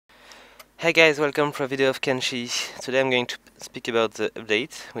Hey guys, welcome for a video of Kenshi. Today I'm going to speak about the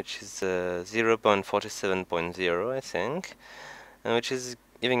update, which is 0.47.0 I think, and which is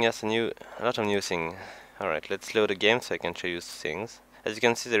giving us a lot of new things. Alright, let's load the game so I can show you things. As you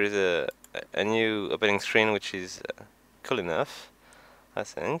can see, there is a new opening screen which is cool enough, I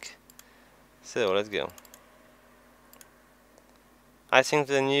think. So let's go. I think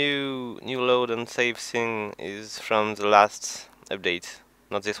the new load and save thing is from the last update,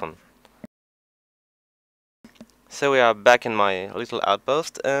 not this one. So we are back in my little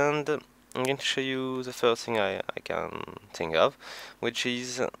outpost, and I'm going to show you the first thing I can think of, which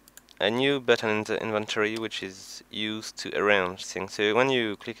is a new button in the inventory which is used to arrange things. So when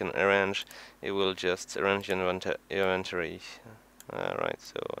you click on arrange, it will just arrange your inventory. Alright,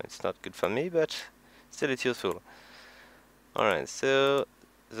 so it's not good for me, but still it's useful. Alright, so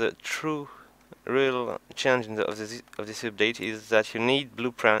the real change of this update is that you need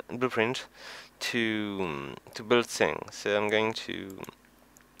blueprint to build things. So I'm going to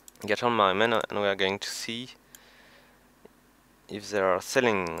get on my menu and we are going to see if they are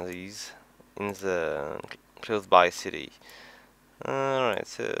selling these in the close by city. Alright,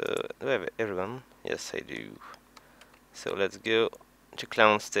 so do I have everyone? Yes, I do. So let's go to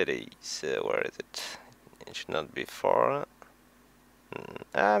Clown City. So where is it? It should not be far.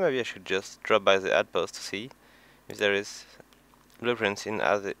 Maybe I should just drop by the outpost to see if there is blueprints in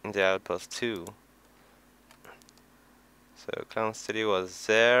the outpost too. So Clown City was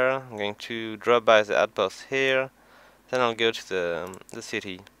there. I'm going to drop by the outpost here. Then I'll go to the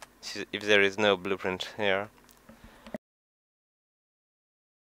city, see if there is no blueprint here.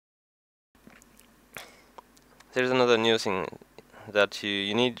 There's another new thing that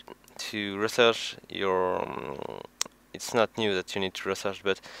you need to research your. It's not new that you need to research,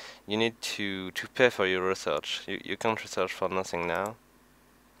 but you need to pay for your research. You can't research for nothing now.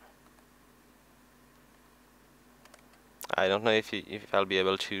 I don't know if I'll be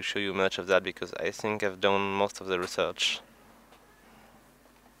able to show you much of that because I think I've done most of the research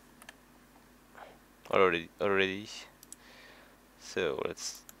already. So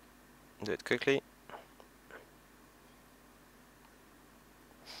let's do it quickly.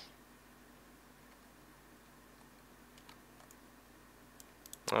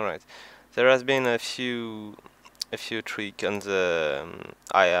 Alright, there has been a few tweaks on the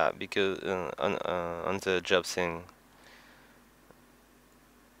IA because on the job thing.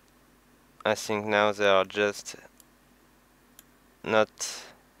 I think now they are just not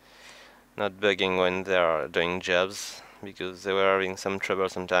bugging when they are doing jobs because they were having some trouble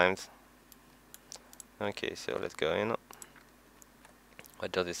sometimes. Okay, so let's go in.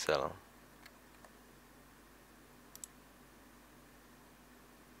 What does it sell?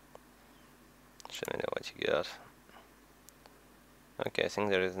 Show me know what you got. Okay, I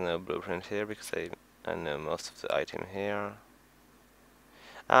think there is no blueprint here because I know most of the item here.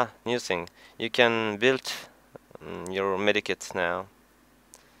 New thing. You can build your medikits now,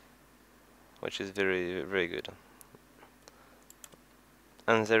 which is very good.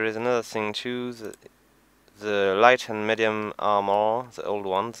 And there is another thing too. The light and medium armor, the old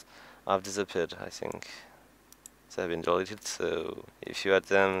ones, have disappeared. I think they have been deleted. So if you had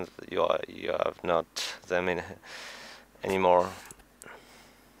them, you have not them anymore.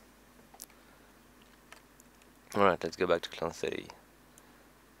 Alright, let's go back to Clan City.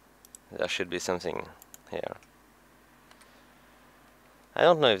 There should be something here. I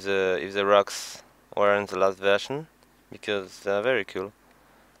don't know if the rocks were in the last version because they are very cool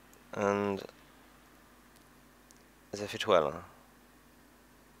and they fit well.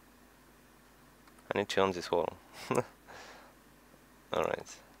 I need to own this wall.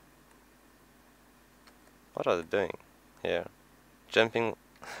 Alright. What are they doing here? Jumping?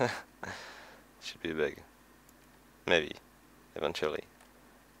 Should be big. Maybe. Eventually.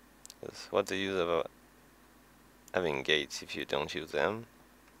 What's the use of having gates if you don't use them?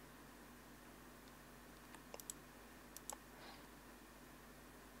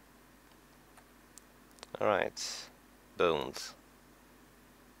 Alright. Bones.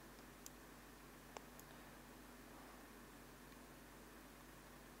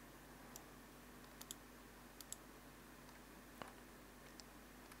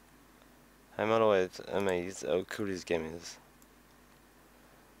 I'm always amazed how cool this game is.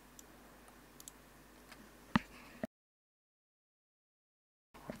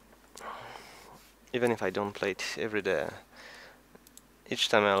 Even if I don't play it every day, each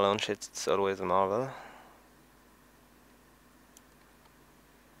time I launch it, it's always a marvel.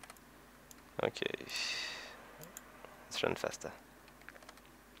 Okay, let's run faster.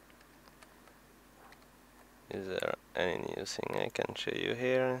 Is there any new thing I can show you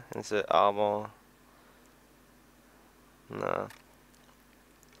here? In the armor? No.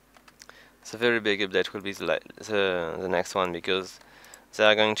 The very big update will be the next one, because they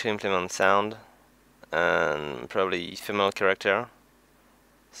are going to implement sound and probably female character.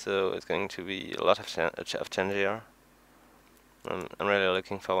 So it's going to be a lot of change here. I'm really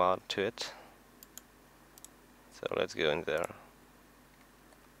looking forward to it. So let's go in there.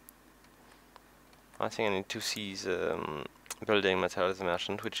 I think I need to see the building materials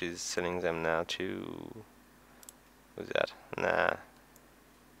merchant, which is selling them now to... Who's that? Nah.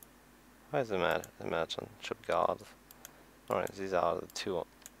 Where's the merchant? Shop guard. Alright, these are the two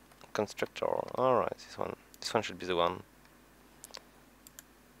constructor. Alright, this one should be the one.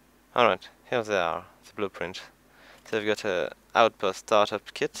 Alright, here they are, the blueprint. So they've got a outpost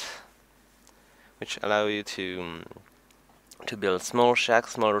startup kit, which allow you to build small shack,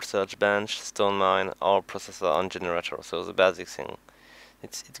 small research bench, stone mine, or processor and generator. So the basic thing.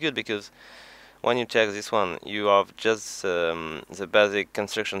 It's good because when you check this one, you have just the basic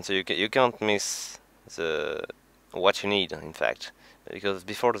construction, so you can't miss the what you need, in fact. Because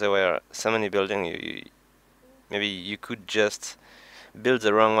before there were so many buildings, maybe you could just build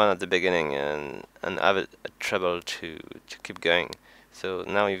the wrong one at the beginning and have a trouble to keep going. So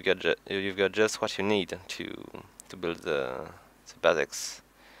now you've got just what you need to build the basics.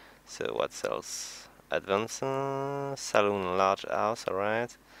 So what else? Advanced saloon, large house,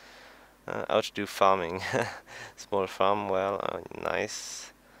 alright. How to do farming? Small farm, well,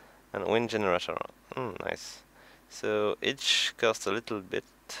 nice. And wind generator, nice. So each costs a little bit.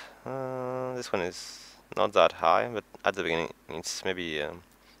 This one is not that high, but at the beginning it's maybe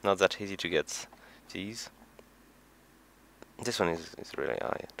not that easy to get these. This one is really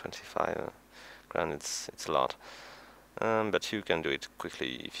high, 25 grand. It's a lot, but you can do it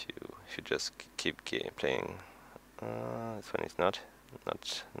quickly if you just keep playing. This one is not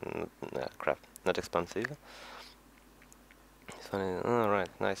crap, not expensive. This one is alright,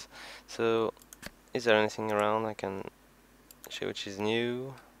 nice. So is there anything around I can show which is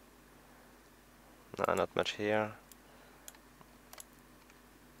new? No, not much here.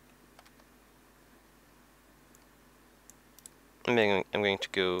 I'm going to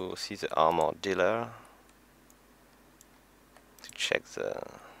go see the armor dealer to check the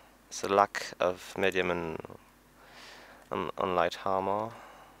lack of medium and on light armor.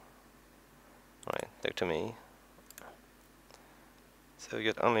 Alright, talk to me. So we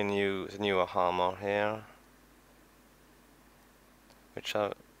got only the newer armor here, which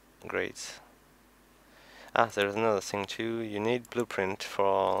are great. Ah, there's another thing too. You need blueprint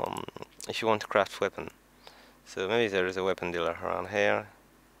for if you want to craft weapon. So maybe there is a weapon dealer around here.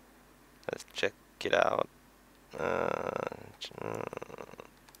 Let's check it out. Where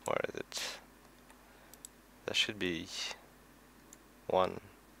is it? There should be one,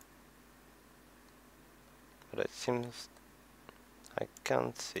 but it seems I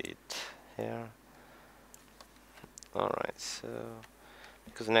can't see it here. Alright, so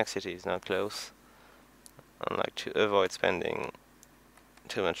because the next city is now close, I'd like to avoid spending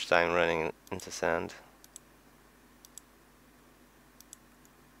too much time running into sand.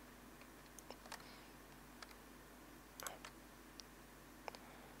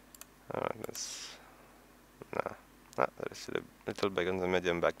 That's there's a little bag on the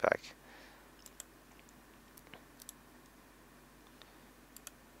medium backpack.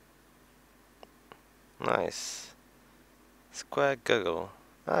 Nice. Square goggle.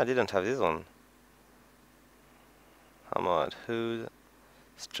 I didn't have this one. Hammered hood,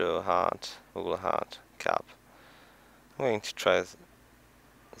 straw hat, wool hat, cap. I'm going to try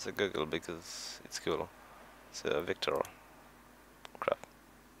the goggle because it's cool. So Victor. Crap.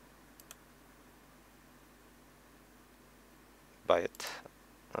 Buy it.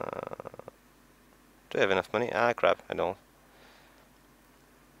 Do I have enough money? Ah, crap, I don't.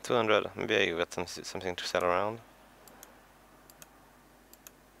 200. Maybe I got something to sell around.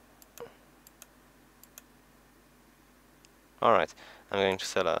 Alright, I'm going to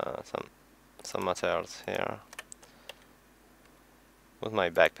sell some materials here with my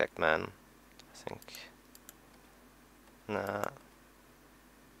backpack man, I think. Nah.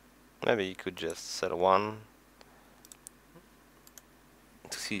 Maybe you could just sell one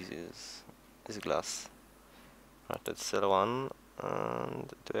to see this glass. Right, let's sell one.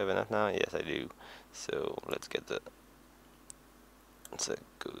 And do I have enough now? Yes, I do. So let's get the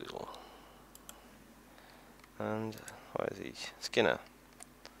Google. And where is he? Skinner,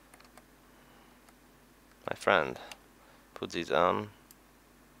 my friend. Put these on.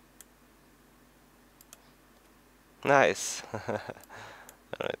 Nice.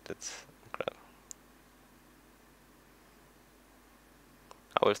 Alright, let's grab.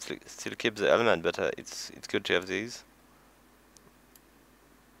 I will still keep the element, but it's good to have these.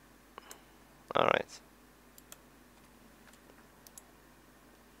 Alright.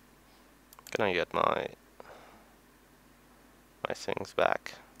 Can I get my things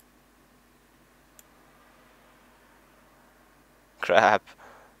back? Crap.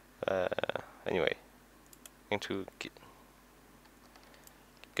 Anyway, going to keep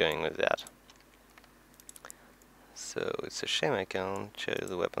going with that. So it's a shame I can't choose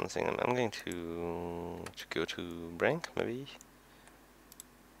the weapon thing. I'm going to go to Brink, maybe.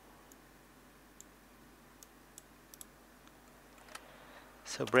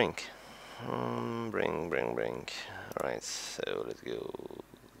 So Brink. Brink. Alright, so let's go.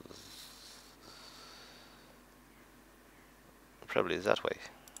 Probably that way,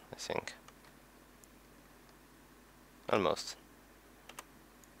 I think. Almost.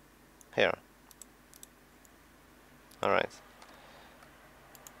 Here. Alright.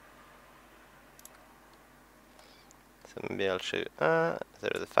 So maybe I'll show you. There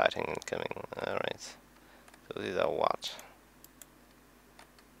is a fighting incoming. Alright. So these are what?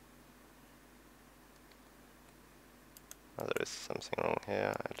 Oh, there is something wrong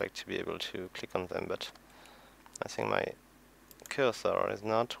here. I'd like to be able to click on them, but I think my cursor is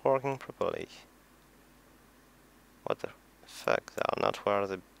not working properly. What the fuck? They are not where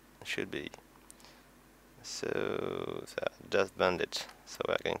they should be. So they're just bandits. So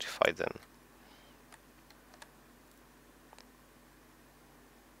we're going to fight them.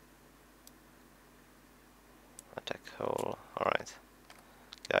 Attack hole. Alright.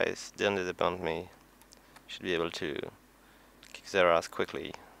 Guys, don't disappoint me. Should be able to kick their ass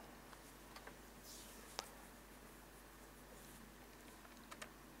quickly.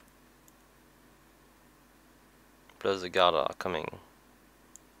 Plus the guard are coming.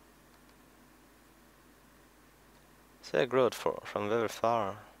 They grew from very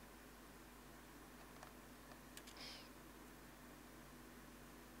far.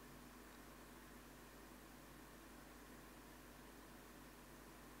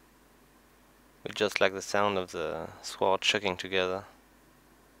 We just like the sound of the sword chucking together.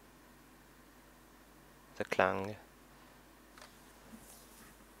 The clang.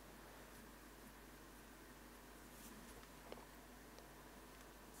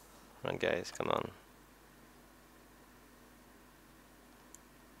 Run, guys, come on.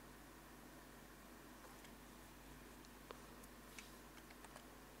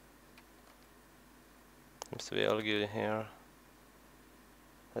 Seems to be all good here.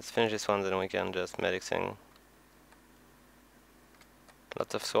 Let's finish this one, then we can just medic thing.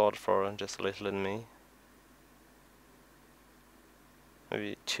 Lots of sword for just a little enemy.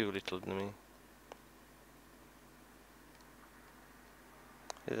 Maybe too little enemy.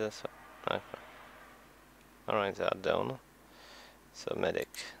 Is this? Okay. Alright, they are down. So medic.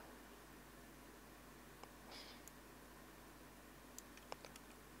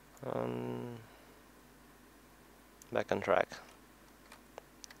 Back on track.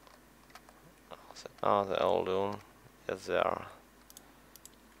 Oh, they're all down. Yes, they are.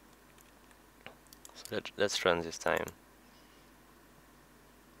 So let's run this time.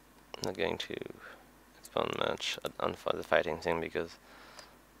 I'm not going to expand much on the fighting thing because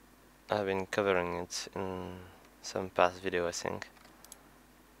I've been covering it in some past video, I think.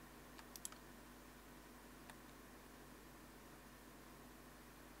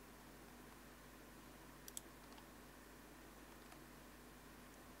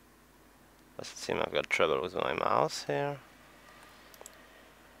 Does it seem I've got trouble with my mouse here?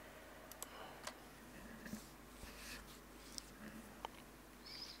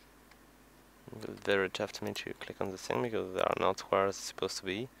 It's very tough to me to click on the thing because they are not where it's supposed to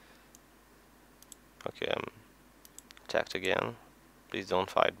be. Okay, I'm attacked again. Please don't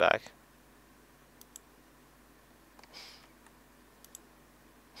fight back.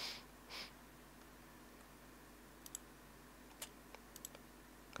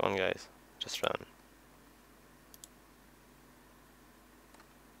 Come on, guys, just run.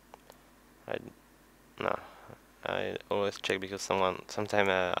 I always check because sometime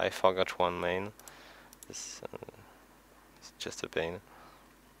I forgot one main. It's just a pain.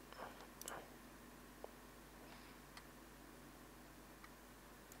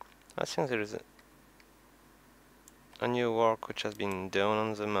 I think there is a new work which has been done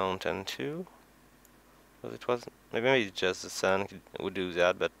on the mountain too. But it was maybe it's just the sun would do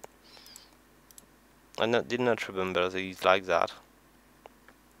that, but I did not remember these like that.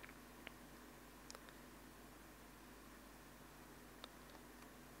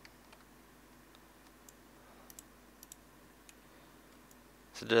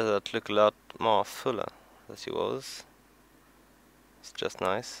 The desert looked a lot more fuller than it was. It's just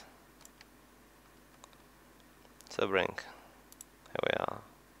nice. So brink. Here we are.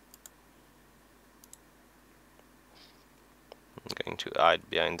 I'm going to hide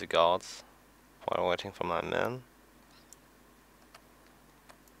behind the guards while waiting for my men.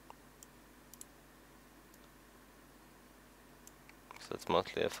 So it's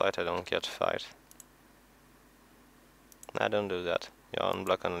mostly a fight, I don't get to fight. I don't do that. You're on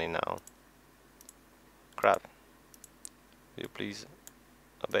block only now. Crap. Will you please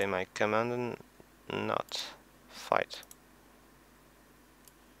obey my command and not fight?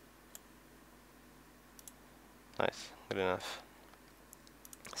 Nice, good enough.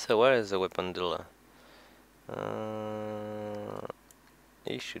 So where is the weapon dealer?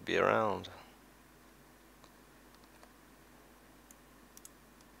 He should be around.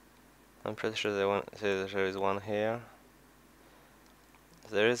 I'm pretty sure there is one here.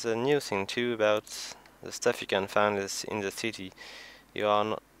 There is a new thing too about the stuff you can find in the city. You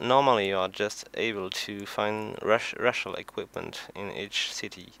are normally you are just able to find racial equipment in each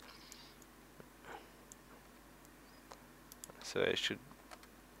city. So I should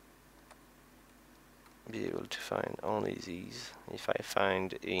be able to find only these if I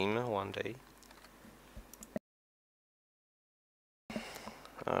find him one day.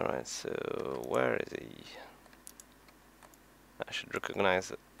 Alright, so where is he? I should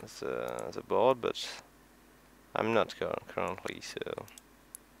recognize the board, but I'm not currently, so...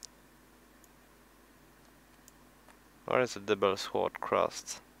 Where is the double sword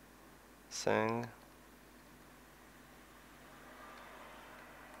crossed thing?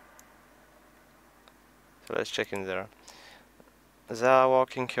 So let's check in there. They are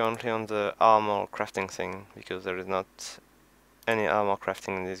working currently on the armor crafting thing, because there is not any armor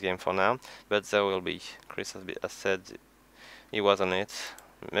crafting in this game for now, but there will be. Chris has said he was on it,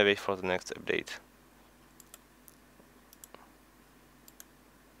 maybe for the next update.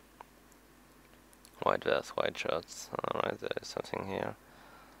 White vest, white shirts. Alright, there is something here.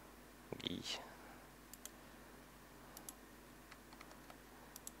 Gee.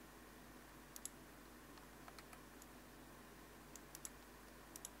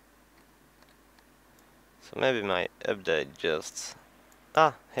 So maybe my update just...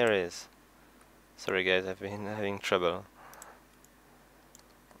 Ah, here it is. Sorry guys, I've been having trouble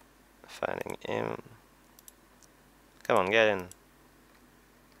finding him. Come on, get in.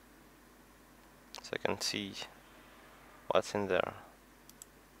 So I can see what's in there.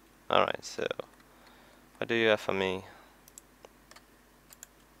 Alright, so what do you have for me?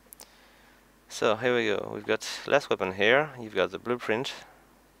 So here we go. We've got last weapon here. You've got the blueprint,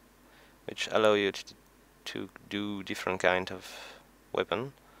 which allow you to do different kind of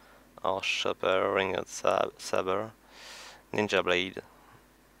weapon. Or chopper, ringed saber, ninja blade,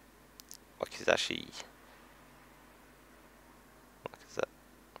 wakizashi. What is that?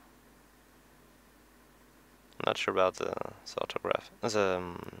 I'm not sure about the orthograph,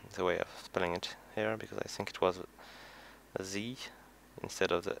 the way of spelling it here, because I think it was a Z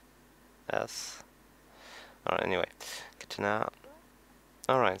instead of the S. Alright, anyway, katana.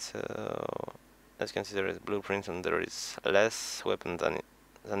 Alright, so as you can see, there is blueprint and there is less weapon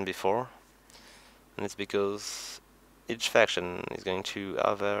than before, and it's because each faction is going to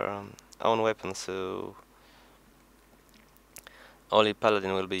have their own weapon, so only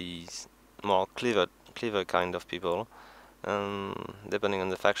paladin will be more clever kind of people, and depending on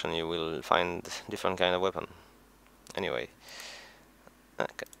the faction you will find different kind of weapon. Anyway,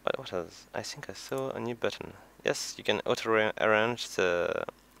 okay, what else? I think I saw a new button. Yes, you can auto-arrange the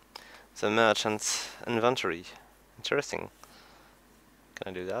merchant's inventory. Interesting. Can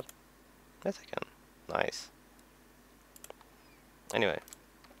I do that? Yes, I can. Nice. Anyway,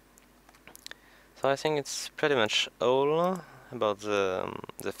 so I think it's pretty much all about the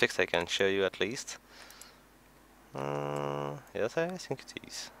fix I can show you at least. Yes, I think it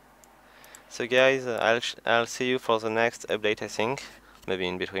is. So guys, I'll see you for the next update, I think, maybe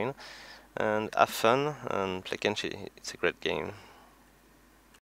in between, and have fun and play Kenshi. It's a great game.